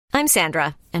I'm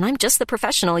Sandra, and I'm just the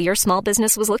professional your small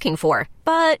business was looking for.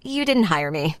 But you didn't hire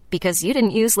me because you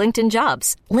didn't use LinkedIn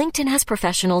Jobs. LinkedIn has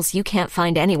professionals you can't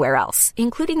find anywhere else,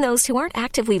 including those who aren't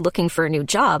actively looking for a new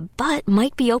job, but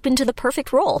might be open to the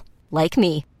perfect role, like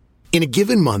me. In a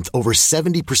given month, over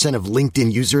 70% of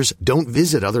LinkedIn users don't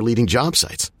visit other leading job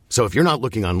sites. So if you're not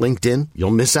looking on LinkedIn,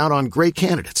 you'll miss out on great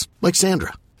candidates like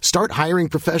Sandra. Start hiring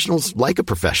professionals like a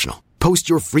professional. Post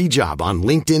your free job on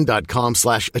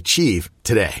linkedin.com/achieve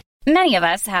today. Many of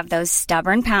us have those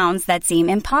stubborn pounds that seem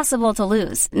impossible to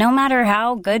lose, no matter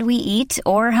how good we eat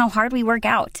or how hard we work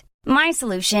out. My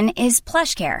solution is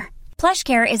PlushCare.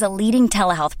 PlushCare is a leading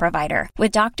telehealth provider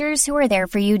with doctors who are there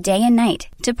for you day and night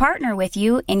to partner with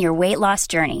you in your weight loss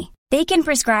journey. They can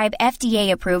prescribe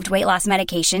FDA-approved weight loss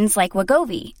medications like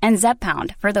Wegovy and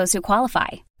Zepbound for those who qualify.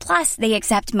 Plus, they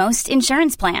accept most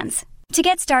insurance plans. To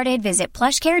get started, visit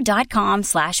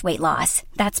plushcare.com/weightloss.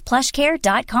 That's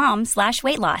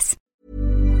plushcare.com/weightloss.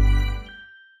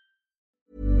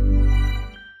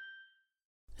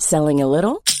 Selling a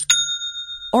little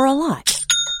or a lot?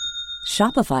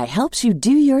 Shopify helps you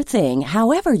do your thing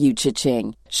however you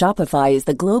cha-ching. Shopify is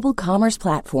the global commerce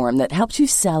platform that helps you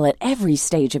sell at every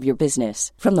stage of your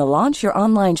business. From the launch your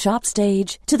online shop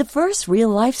stage to the first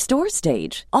real-life store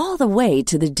stage, all the way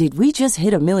to the did we just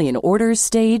hit a million orders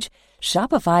stage.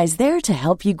 Shopify is there to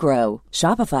help you grow.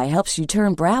 Shopify helps you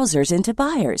turn browsers into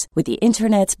buyers with the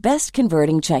internet's best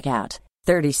converting checkout.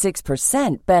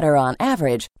 36% better on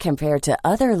average compared to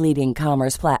other leading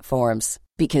commerce platforms.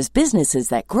 Because businesses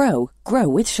that grow, grow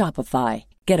with Shopify.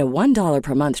 Get a $1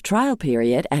 per month trial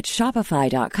period at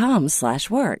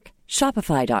shopify.com/work.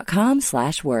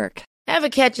 Shopify.com/work. Ever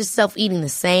catch yourself eating the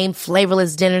same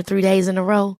flavorless dinner 3 days in a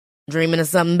row? Dreaming of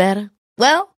something better?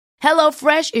 Well,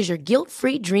 HelloFresh is your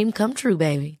guilt-free dream come true,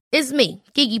 baby. It's me,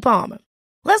 Keke Palmer.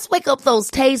 Let's wake up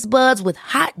those taste buds with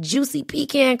hot, juicy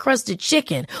pecan-crusted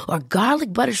chicken or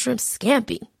garlic butter shrimp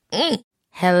scampi.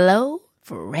 Hello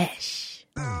Fresh.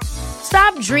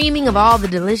 Stop dreaming of all the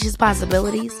delicious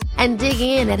possibilities and dig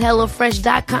in at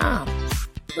HelloFresh.com.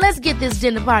 Let's get this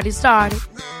dinner party started.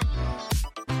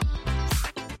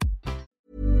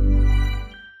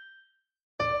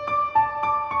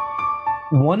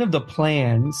 One of the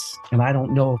plans, and I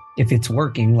don't know if it's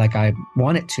working like I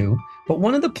want it to, but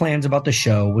one of the plans about the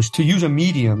show was to use a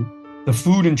medium, the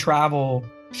food and travel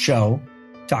show,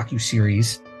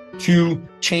 docuseries, to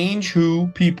change who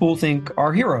people think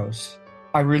are heroes.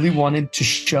 I really wanted to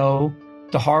show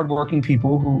the hardworking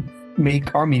people who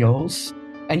make our meals,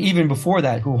 and even before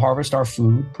that, who harvest our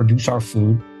food, produce our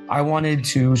food. I wanted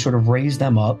to sort of raise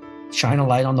them up, shine a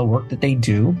light on the work that they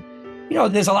do. You know,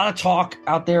 there's a lot of talk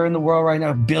out there in the world right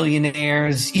now,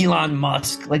 billionaires, Elon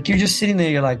Musk. Like, you're just sitting there,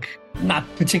 you're like, not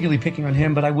particularly picking on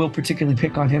him, but I will particularly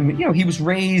pick on him. You know, he was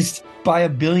raised by a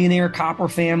billionaire copper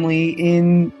family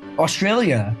in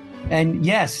Australia. And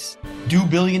yes, do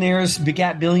billionaires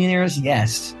begat billionaires?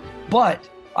 Yes. But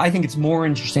I think it's more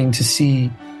interesting to see,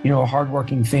 you know, a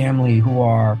hardworking family who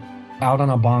are out on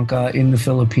a banca in the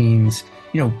Philippines.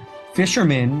 You know,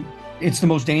 fishermen, it's the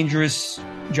most dangerous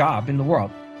job in the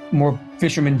world. More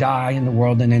fishermen die in the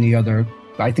world than any other.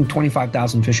 I think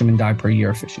 25,000 fishermen die per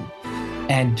year fishing.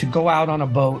 And to go out on a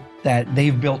boat that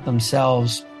they've built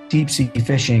themselves, deep sea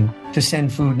fishing, to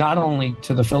send food not only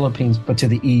to the Philippines, but to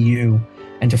the EU,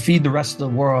 and to feed the rest of the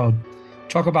world.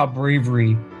 Talk about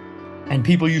bravery and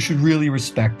people you should really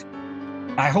respect.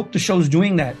 I hope the show's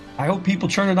doing that. I hope people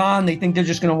turn it on. They think they're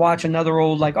just going to watch another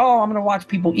old, like, oh, I'm going to watch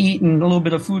people eat and a little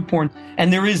bit of food porn.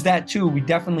 And there is that too. We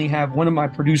definitely have, one of my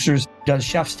producers does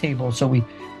Chef's Table. So we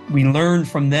learn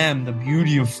from them the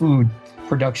beauty of food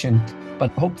production.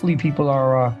 But hopefully people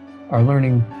are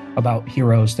learning about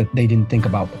heroes that they didn't think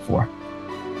about before.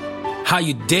 How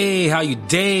you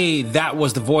day? That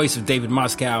was the voice of David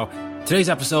Moscow. Today's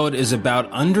episode is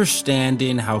about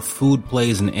understanding how food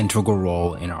plays an integral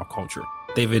role in our culture.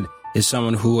 David is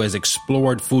someone who has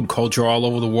explored food culture all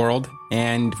over the world,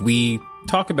 and we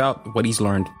talk about what he's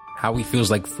learned, how he feels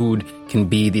like food can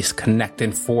be this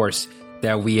connecting force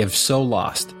that we have so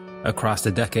lost across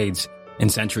the decades and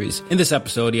centuries. In this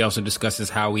episode, he also discusses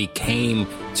how he came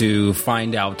to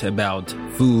find out about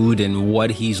food and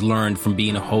what he's learned from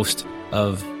being a host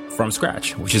of From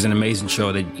Scratch, which is an amazing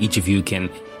show that each of you can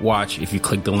watch if you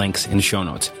click the links in the show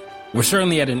notes. We're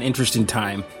certainly at an interesting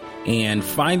time, and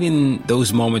finding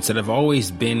those moments that have always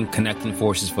been connecting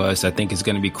forces for us, I think is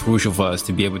going to be crucial for us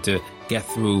to be able to get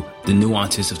through the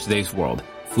nuances of today's world.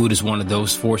 Food is one of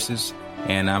those forces,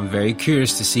 and I'm very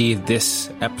curious to see if this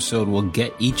episode will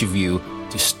get each of you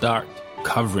to start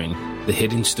covering the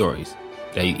hidden stories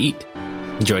that you eat.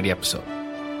 Enjoy the episode.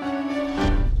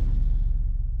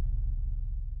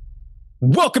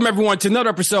 Welcome, everyone, to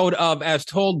another episode of As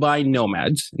Told by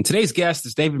Nomads. And today's guest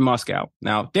is David Moscow.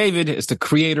 Now, David is the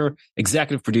creator,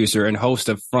 executive producer, and host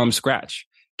of From Scratch.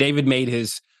 David made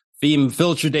his film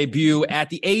feature debut at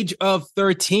the age of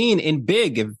 13 in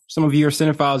Big. If some of you are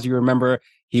cinephiles, you remember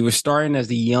he was starring as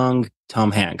the young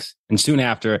Tom Hanks. And soon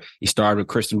after, he starred with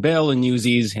Kristen Bell in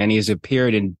Newsies, and he has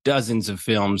appeared in dozens of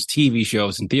films, TV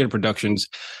shows, and theater productions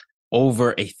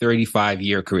over a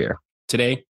 35-year career.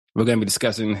 Today, we're going to be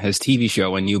discussing his TV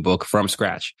show and new book, From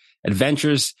Scratch,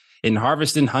 Adventures in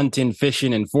Harvesting, Hunting,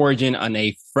 Fishing, and Foraging on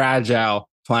a Fragile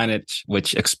Planet,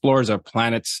 which explores our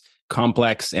planet's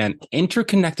complex and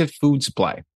interconnected food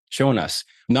supply, showing us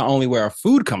not only where our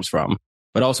food comes from,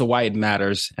 but also why it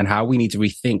matters and how we need to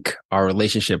rethink our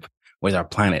relationship with our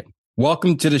planet.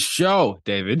 Welcome to the show,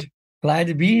 David. Glad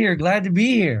to be here. Glad to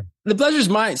be here. The pleasure's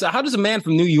mine. So how does a man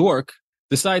from New York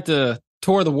decide to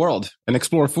tour the world and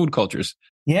explore food cultures?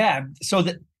 Yeah. So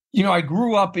I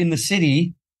grew up in the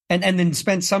city and then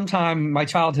spent some time, my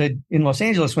childhood in Los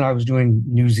Angeles when I was doing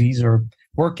Newsies or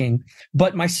working.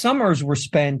 But my summers were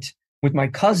spent with my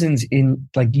cousins in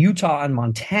like Utah and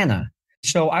Montana.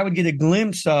 So I would get a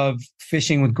glimpse of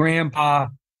fishing with grandpa,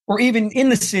 or even in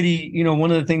the city.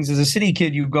 One of the things as a city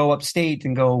kid, you go upstate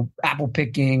and go apple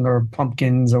picking or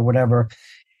pumpkins or whatever.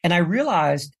 And I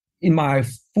realized in my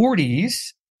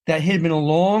 40s that it had been a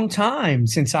long time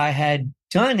since I had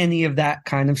done any of that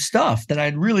kind of stuff, that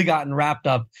I'd really gotten wrapped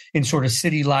up in sort of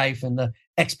city life and the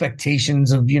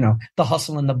expectations of, the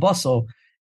hustle and the bustle.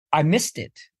 I missed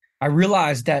it. I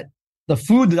realized that the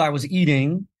food that I was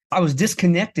eating, I was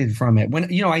disconnected from it. When,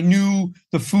 I knew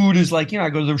the food is like, I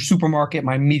go to the supermarket,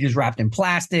 my meat is wrapped in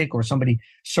plastic, or somebody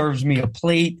serves me a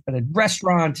plate at a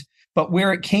restaurant, but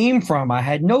where it came from, I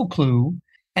had no clue.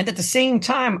 And at the same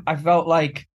time, I felt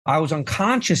like I was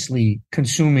unconsciously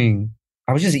consuming.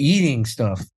 I was just eating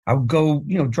stuff. I would go,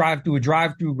 drive through a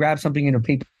drive-through, grab something in a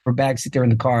paper bag, sit there in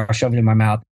the car, shove it in my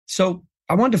mouth. So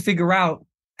I wanted to figure out,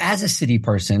 as a city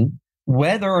person,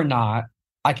 whether or not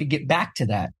I could get back to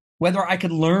that, whether I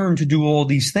could learn to do all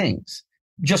these things,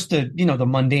 just the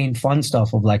mundane fun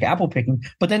stuff of like apple picking,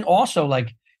 but then also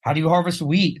like, how do you harvest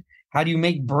wheat? How do you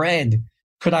make bread?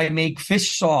 Could I make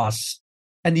fish sauce?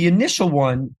 And the initial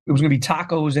one, it was going to be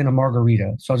tacos and a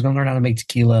margarita. So I was going to learn how to make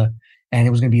tequila, and it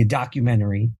was going to be a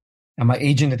documentary. And my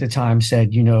agent at the time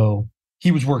said,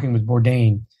 he was working with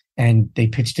Bourdain, and they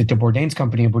pitched it to Bourdain's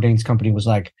company. And Bourdain's company was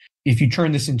like, if you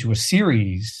turn this into a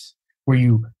series where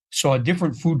you saw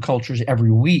different food cultures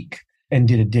every week and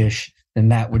did a dish, then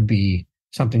that would be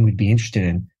something we'd be interested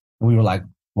in. And we were like,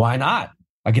 why not?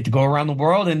 I get to go around the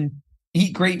world and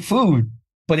eat great food.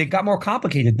 But it got more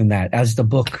complicated than that, as the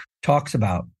book talks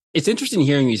about. It's interesting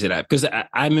hearing you say that, because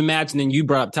I'm imagining you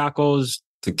brought up tacos,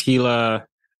 tequila.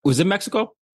 Was it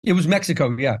Mexico? It was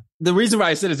Mexico, yeah. The reason why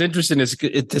I said it's interesting is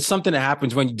it's something that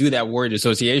happens when you do that word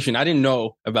association. I didn't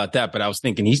know about that, but I was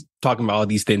thinking he's talking about all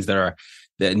these things that are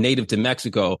native to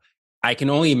Mexico. I can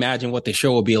only imagine what the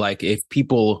show will be like if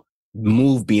people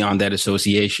move beyond that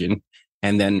association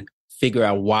and then figure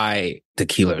out why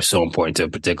tequila is so important to a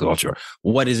particular culture.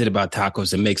 What is it about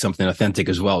tacos that makes something authentic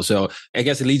as well? So I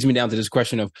guess it leads me down to this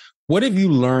question of, what have you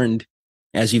learned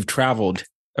as you've traveled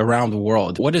around the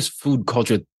world? What has food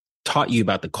culture taught you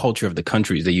about the culture of the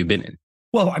countries that you've been in?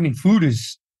 Well, I mean, food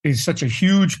is such a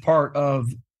huge part of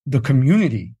the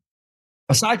community.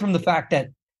 Aside from the fact that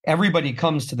everybody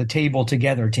comes to the table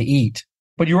together to eat,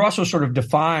 but you're also sort of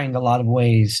defined a lot of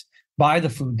ways by the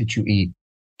food that you eat.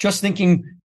 Just thinking,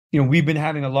 we've been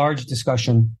having a large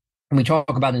discussion, and we talk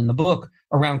about it in the book,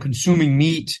 around consuming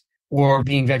meat or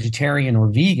being vegetarian or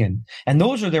vegan. And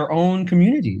those are their own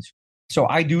communities. So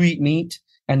I do eat meat,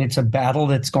 and it's a battle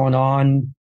that's going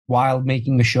on while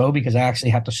making the show, because I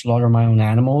actually have to slaughter my own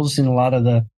animals in a lot of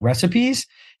the recipes.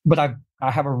 But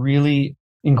I have a really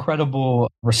incredible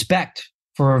respect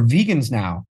for vegans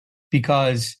now,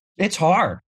 because it's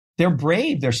hard. They're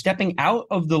brave. They're stepping out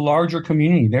of the larger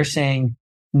community. They're saying,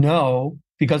 no,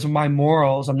 because of my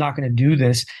morals, I'm not going to do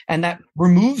this. And that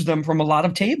removes them from a lot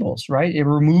of tables, right? It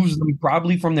removes them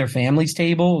probably from their family's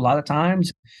table. A lot of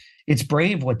times it's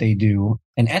brave what they do.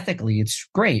 And ethically, it's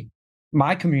great.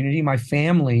 My community, my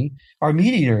family are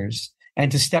meat eaters.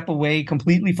 And to step away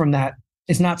completely from that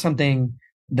is not something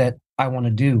that I want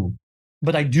to do.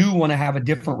 But I do want to have a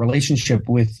different relationship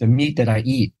with the meat that I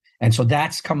eat. And so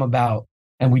that's come about.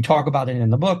 And we talk about it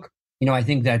in the book. I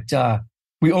think that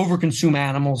we overconsume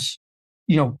animals.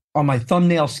 On my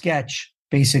thumbnail sketch,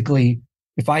 basically,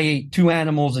 if I ate 2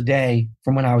 animals a day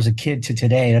from when I was a kid to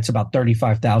today, that's about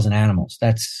 35,000 animals.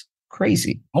 That's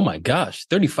crazy. Oh my gosh,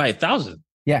 35,000.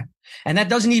 Yeah. And that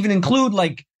doesn't even include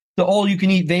like the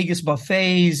all-you-can-eat Vegas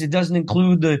buffets. It doesn't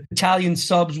include the Italian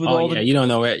subs with you don't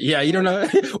know it. Yeah, you don't know.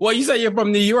 Well, you say you're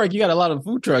from New York. You got a lot of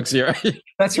food trucks here.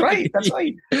 That's right. That's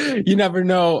right. You never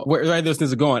know where those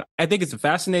things are going. I think it's a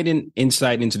fascinating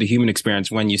insight into the human experience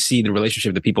when you see the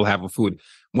relationship that people have with food.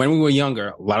 When we were younger,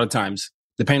 a lot of times,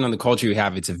 depending on the culture you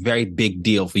have, it's a very big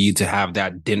deal for you to have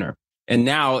that dinner. And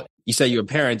now you say you're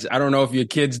parents. I don't know if your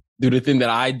kids do the thing that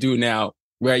I do now,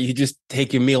 where you just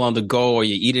take your meal on the go, or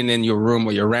you're eating in your room,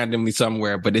 or you're randomly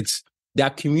somewhere. But it's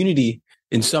that community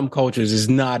in some cultures is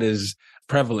not as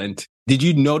prevalent. Did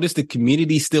you notice the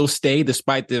community still stay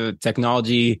despite the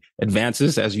technology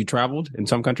advances as you traveled in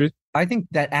some countries? I think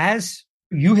that as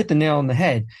you hit the nail on the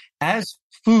head, as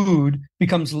food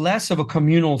becomes less of a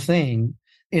communal thing,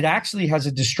 it actually has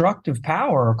a destructive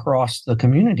power across the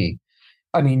community.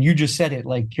 I mean, you just said it,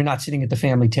 like you're not sitting at the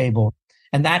family table,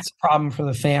 and that's a problem for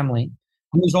the family.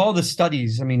 There's all the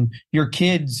studies. I mean, your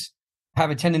kids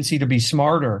have a tendency to be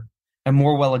smarter and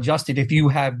more well-adjusted if you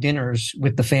have dinners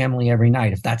with the family every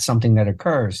night, if that's something that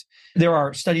occurs. There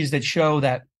are studies that show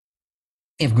that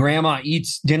if grandma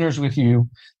eats dinners with you,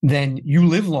 then you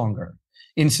live longer.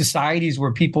 In societies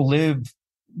where people live,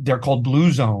 they're called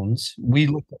blue zones. We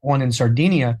looked at one in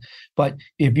Sardinia, but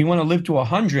if you want to live to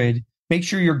 100, make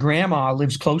sure your grandma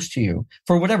lives close to you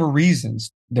for whatever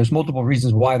reasons. There's multiple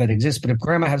reasons why that exists. But if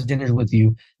grandma has dinners with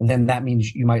you, then that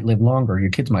means you might live longer. Your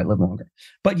kids might live longer.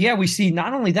 But yeah, we see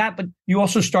not only that, but you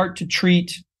also start to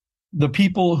treat the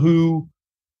people who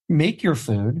make your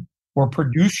food or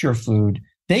produce your food,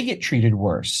 they get treated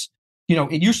worse. You know,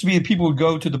 it used to be that people would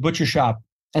go to the butcher shop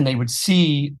and they would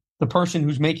see the person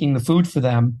who's making the food for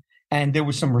them, and there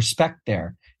was some respect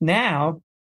there. Now,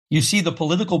 you see the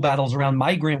political battles around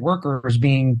migrant workers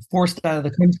being forced out of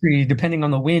the country, depending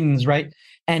on the winds, right?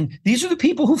 And these are the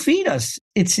people who feed us.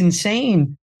 It's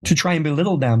insane to try and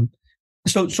belittle them.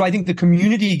 So I think the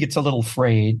community gets a little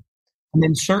frayed. And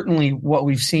then certainly what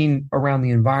we've seen around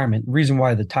the environment, the reason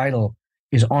why the title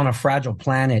is On a Fragile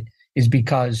Planet is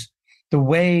because the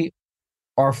way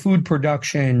our food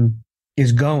production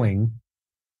is going,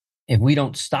 if we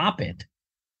don't stop it,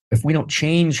 if we don't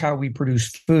change how we produce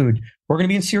food, we're going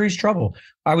to be in serious trouble.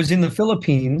 I was in the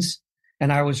Philippines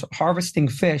and I was harvesting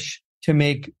fish to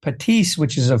make patis,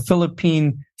 which is a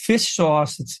Philippine fish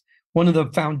sauce. It's one of the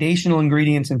foundational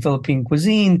ingredients in Philippine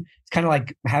cuisine. It's kind of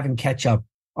like having ketchup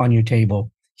on your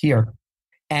table here.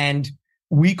 And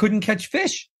we couldn't catch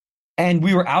fish. And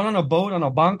we were out on a boat on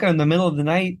a banca in the middle of the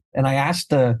night. And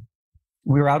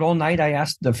we were out all night. I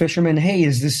asked the fisherman, hey,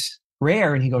 is this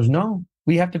rare? And he goes, no.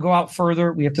 We have to go out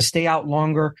further. We have to stay out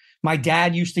longer. My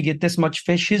dad used to get this much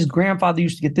fish. His grandfather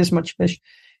used to get this much fish.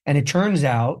 And it turns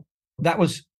out that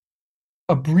was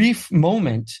a brief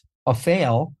moment, a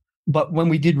fail. But when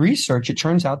we did research, it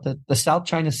turns out that the South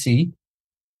China Sea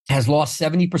has lost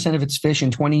 70% of its fish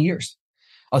in 20 years.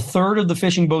 A third of the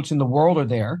fishing boats in the world are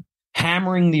there,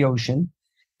 hammering the ocean.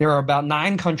 There are about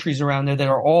 9 countries around there that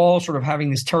are all sort of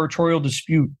having this territorial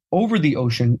dispute over the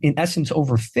ocean, in essence,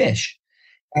 over fish.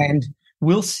 And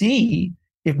we'll see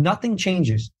if nothing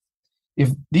changes. If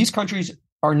these countries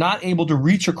are not able to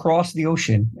reach across the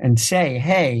ocean and say,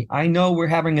 hey, I know we're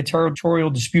having a territorial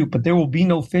dispute, but there will be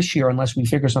no fish here unless we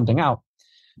figure something out,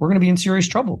 we're going to be in serious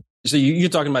trouble. So you're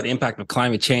talking about the impact of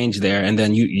climate change there, and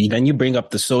then you bring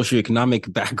up the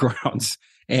socioeconomic backgrounds,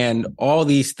 and all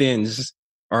these things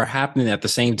are happening at the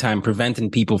same time, preventing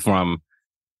people from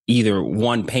either,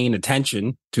 one, paying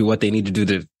attention to what they need to do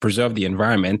to preserve the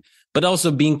environment, but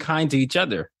also being kind to each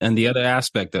other. And the other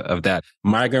aspect of that,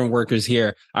 migrant workers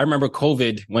here. I remember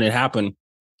COVID, when it happened,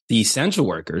 the essential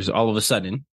workers, all of a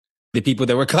sudden, the people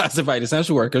that were classified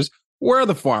essential workers were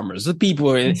the farmers, the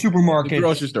people in supermarkets, the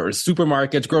grocery stores,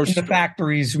 supermarkets, grocery stores, the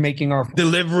factories making our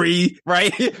delivery,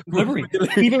 right? Delivery,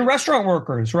 even restaurant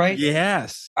workers, right?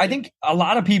 Yes. I think a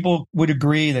lot of people would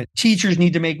agree that teachers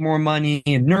need to make more money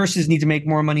and nurses need to make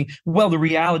more money. Well, the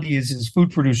reality is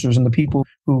food producers and the people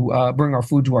who bring our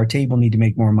food to our table need to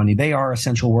make more money. They are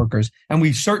essential workers. And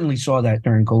we certainly saw that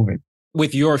during COVID.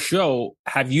 With your show,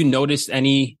 have you noticed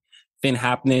anything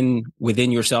happening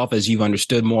within yourself as you've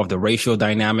understood more of the racial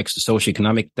dynamics, the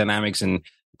socioeconomic dynamics, and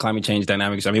climate change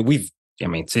dynamics? I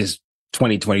mean, since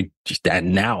 2020,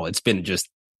 and now it's been just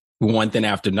one thing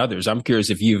after another. So I'm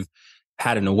curious if you've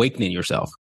had an awakening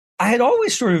yourself. I had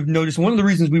always sort of noticed one of the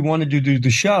reasons we wanted to do the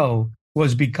show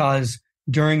was because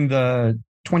during the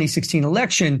 2016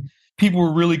 election, people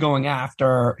were really going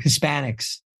after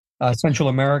Hispanics, Central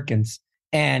Americans.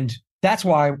 And that's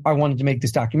why I wanted to make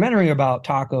this documentary about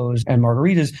tacos and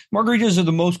margaritas. Margaritas are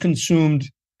the most consumed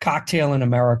cocktail in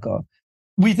America.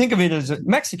 We think of it as a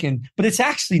Mexican, but it's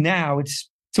actually now, it's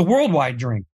a worldwide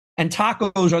drink. And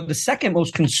tacos are the second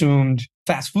most consumed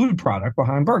fast food product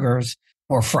behind burgers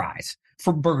or fries,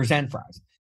 for burgers and fries.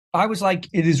 I was like,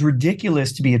 it is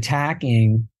ridiculous to be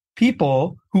attacking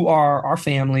people who are our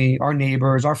family, our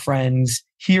neighbors, our friends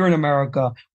here in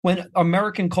America, when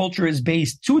American culture is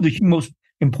based, two of the most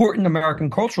important American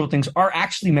cultural things are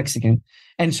actually Mexican.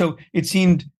 And so it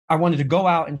seemed I wanted to go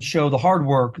out and show the hard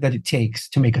work that it takes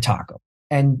to make a taco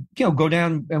and, go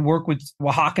down and work with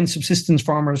Oaxacan subsistence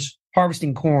farmers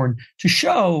harvesting corn to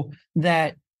show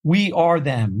that we are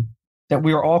them, that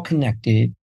we are all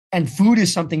connected. And food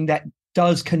is something that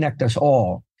does connect us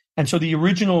all. And so the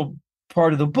original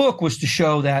part of the book was to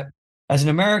show that as an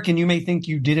American, you may think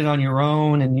you did it on your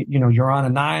own and, you're on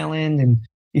an island. And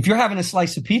if you're having a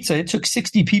slice of pizza, it took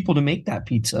 60 people to make that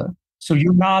pizza. So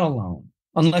you're not alone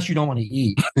unless you don't want to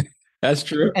eat. That's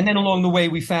true. And then along the way,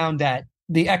 we found that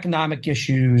the economic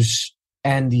issues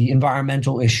and the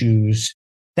environmental issues,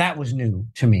 that was new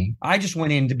to me. I just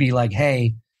went in to be like,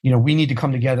 hey, we need to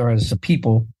come together as a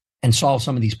people and solve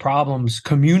some of these problems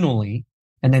communally.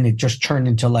 And then it just turned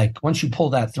into like, once you pull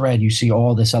that thread, you see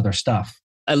all this other stuff.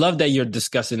 I love that you're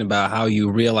discussing about how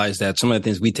you realize that some of the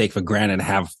things we take for granted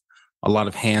have a lot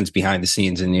of hands behind the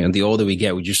scenes. And the older we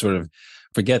get, we just sort of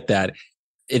forget that.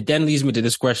 It then leads me to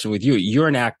this question with you. You're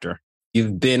an actor.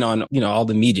 You've been on, all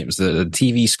the mediums, the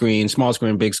TV screen, small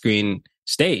screen, big screen,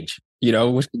 stage,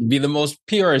 which would be the most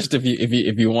purest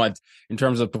if you want in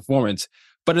terms of performance.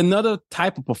 But another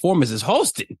type of performance is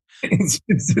hosting.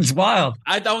 It's wild.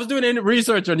 I was doing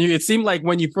research on you. It seemed like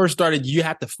when you first started, you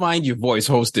had to find your voice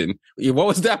hosting. What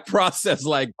was that process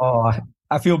like? Oh,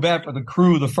 I feel bad for the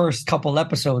crew. The first couple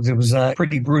episodes, it was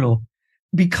pretty brutal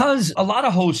because a lot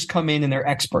of hosts come in and they're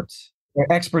experts.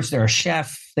 They're a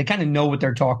chef. They kind of know what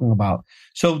they're talking about.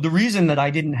 So the reason that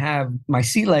I didn't have my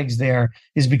sea legs there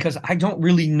is because I don't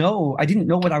really know. I didn't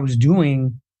know what I was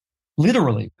doing.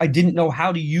 Literally, I didn't know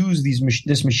how to use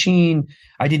this machine.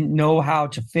 I didn't know how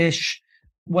to fish.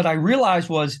 What I realized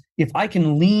was if I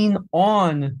can lean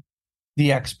on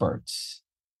the experts,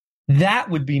 that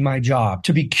would be my job,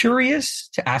 to be curious,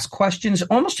 to ask questions,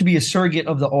 almost to be a surrogate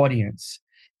of the audience.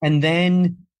 And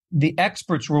then the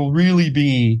experts will really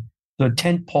be the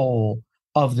tent pole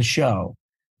of the show.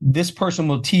 This person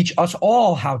will teach us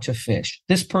all how to fish.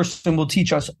 This person will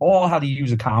teach us all how to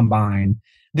use a combine.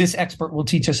 This expert will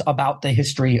teach us about the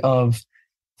history of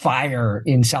fire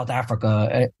in South Africa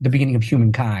at the beginning of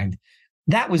humankind.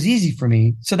 That was easy for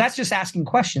me. So that's just asking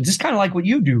questions. It's kind of like what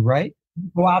you do, right?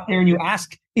 Go out there and you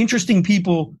ask interesting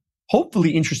people,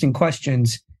 hopefully interesting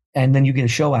questions, and then you get a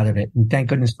show out of it. And thank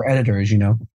goodness for editors,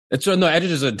 So no,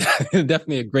 editors are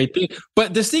definitely a great thing.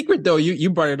 But the secret, though, you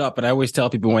brought it up, and I always tell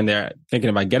people when they're thinking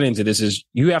about getting into this is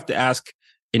you have to ask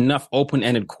enough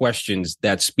open-ended questions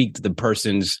that speak to the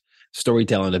person's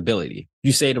storytelling ability.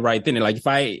 You say the right thing. Like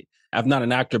I'm not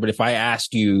an actor, but if I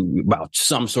asked you about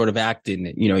some sort of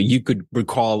acting, you could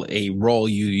recall a role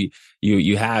you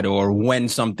had, or when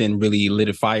something really lit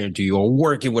a fire into you, or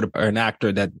working with an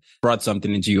actor that brought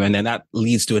something into you. And then that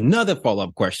leads to another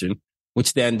follow-up question,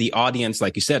 which then the audience,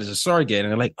 like you said, is a surrogate.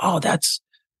 And they're like, oh, that's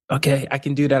okay. I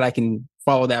can do that. I can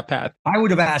follow that path. I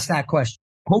would have asked that question.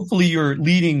 Hopefully you're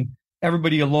leading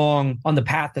everybody along on the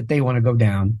path that they want to go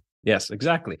down. Yes,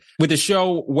 exactly. With the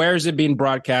show, where is it being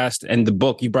broadcast? And the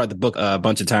book, you brought the book a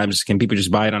bunch of times. Can people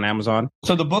just buy it on Amazon?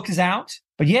 So the book is out,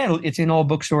 but yeah, it's in all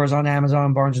bookstores, on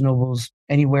Amazon, Barnes & Nobles,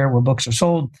 anywhere where books are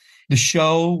sold. The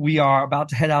show, we are about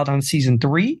to head out on season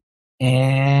 3,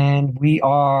 and we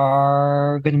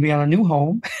are going to be on a new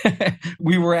home.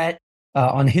 We were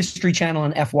on History Channel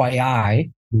and FYI,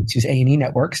 which is A&E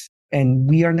Networks, and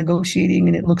we are negotiating,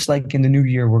 and it looks like in the new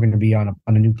year, we're going to be on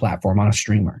a new platform, on a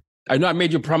streamer. I know I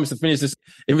made you a promise to finish this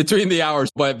in between the hours,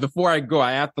 but before I go,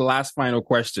 I have the last final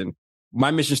question.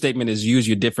 My mission statement is use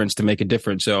your difference to make a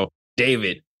difference. So,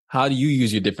 David, how do you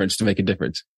use your difference to make a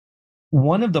difference?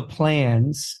 One of the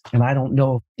plans, and I don't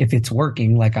know if it's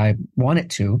working like I want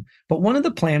it to, but one of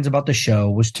the plans about the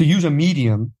show was to use a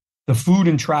medium, the food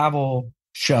and travel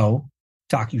show,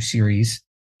 docuseries,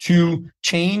 to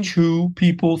change who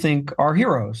people think are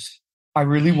heroes. I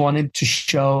really wanted to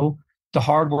show the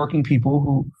hardworking people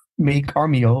who make our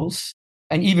meals,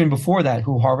 and even before that,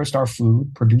 who harvest our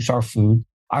food, produce our food.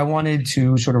 I wanted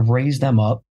to sort of raise them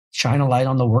up, shine a light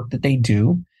on the work that they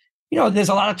do. There's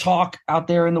a lot of talk out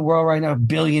there in the world right now,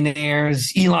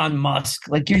 billionaires, Elon Musk.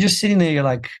 Like, you're just sitting there, you're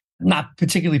like, not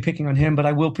particularly picking on him, but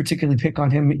I will particularly pick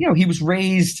on him. He was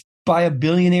raised by a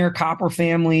billionaire copper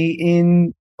family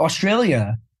in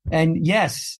Australia. And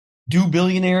yes, do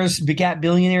billionaires begat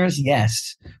billionaires?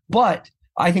 Yes. But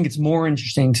I think it's more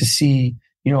interesting to see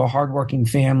a hardworking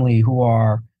family who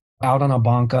are out on a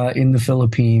banca in the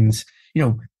Philippines,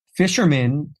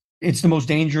 fishermen, it's the most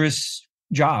dangerous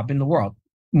job in the world.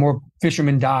 More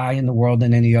fishermen die in the world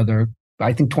than any other.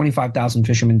 I think 25,000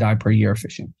 fishermen die per year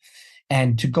fishing.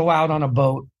 And to go out on a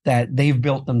boat that they've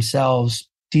built themselves,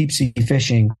 deep sea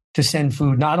fishing, to send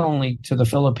food not only to the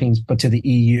Philippines, but to the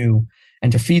EU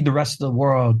and to feed the rest of the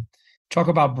world. Talk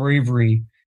about bravery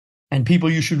and people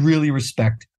you should really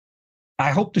respect.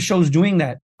 I hope the show's doing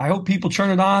that. I hope people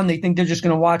turn it on. They think they're just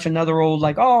going to watch another old,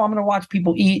 like, oh, I'm going to watch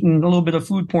people eat and a little bit of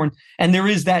food porn. And there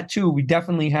is that too. We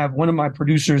definitely have, one of my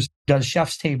producers does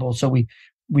Chef's Table. So we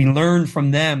learn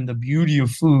from them the beauty of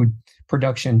food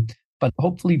production. But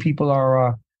hopefully people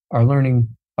are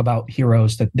learning about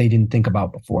heroes that they didn't think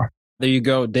about before. There you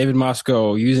go. David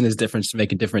Moscow using his difference to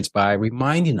make a difference by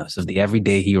reminding us of the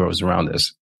everyday heroes around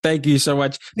us. Thank you so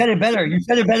much. You said it better. You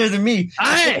said it better than me.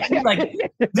 Like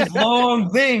this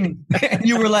long thing. And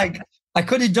you were like, I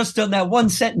could have just done that one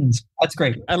sentence. That's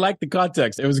great. I like the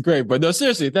context. It was great. But no,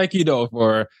 seriously, thank you, though,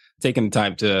 for taking the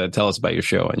time to tell us about your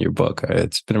show and your book.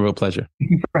 It's been a real pleasure. Thank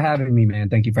you for having me, man.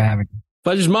 Thank you for having me.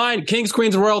 Pleasure's mine. Kings,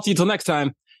 queens, and royalty. Until next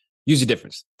time, use your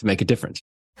difference to make a difference.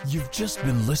 You've just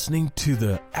been listening to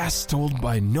the As Told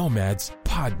by Nomads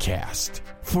podcast.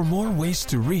 For more ways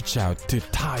to reach out to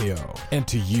Tayo and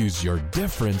to use your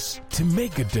difference to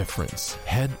make a difference,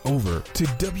 head over to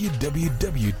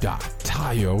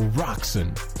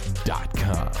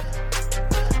www.tayoroxen.com.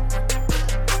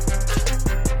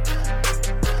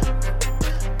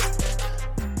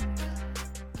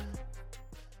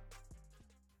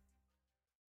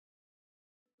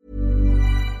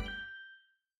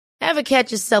 Ever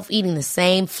catch yourself eating the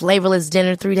same flavorless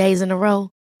dinner 3 days in a row?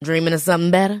 Dreaming of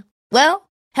something better? Well,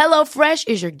 HelloFresh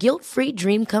is your guilt-free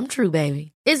dream come true,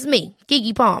 baby. It's me,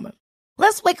 Keke Palmer.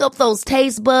 Let's wake up those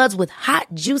taste buds with hot,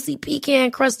 juicy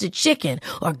pecan-crusted chicken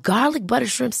or garlic butter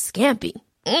shrimp scampi.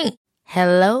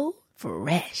 Hello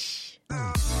Fresh.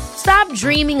 Stop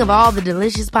dreaming of all the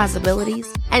delicious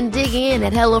possibilities and dig in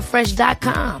at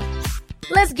HelloFresh.com.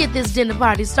 Let's get this dinner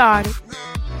party started.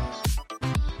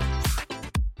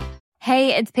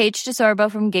 Hey, it's Paige DeSorbo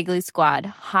from Giggly Squad.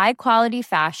 High quality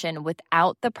fashion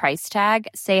without the price tag.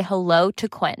 Say hello to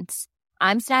Quince.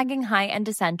 I'm snagging high-end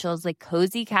essentials like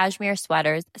cozy cashmere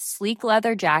sweaters, sleek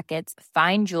leather jackets,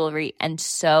 fine jewelry, and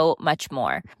so much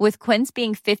more. With Quince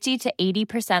being 50 to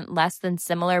 80% less than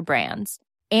similar brands.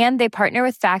 And they partner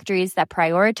with factories that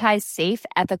prioritize safe,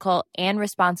 ethical, and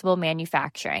responsible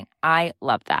manufacturing. I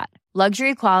love that.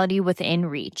 Luxury quality within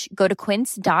reach. Go to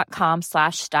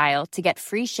quince.com/style to get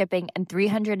free shipping and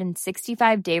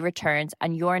 365-day returns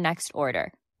on your next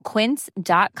order.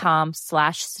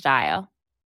 Quince.com/style.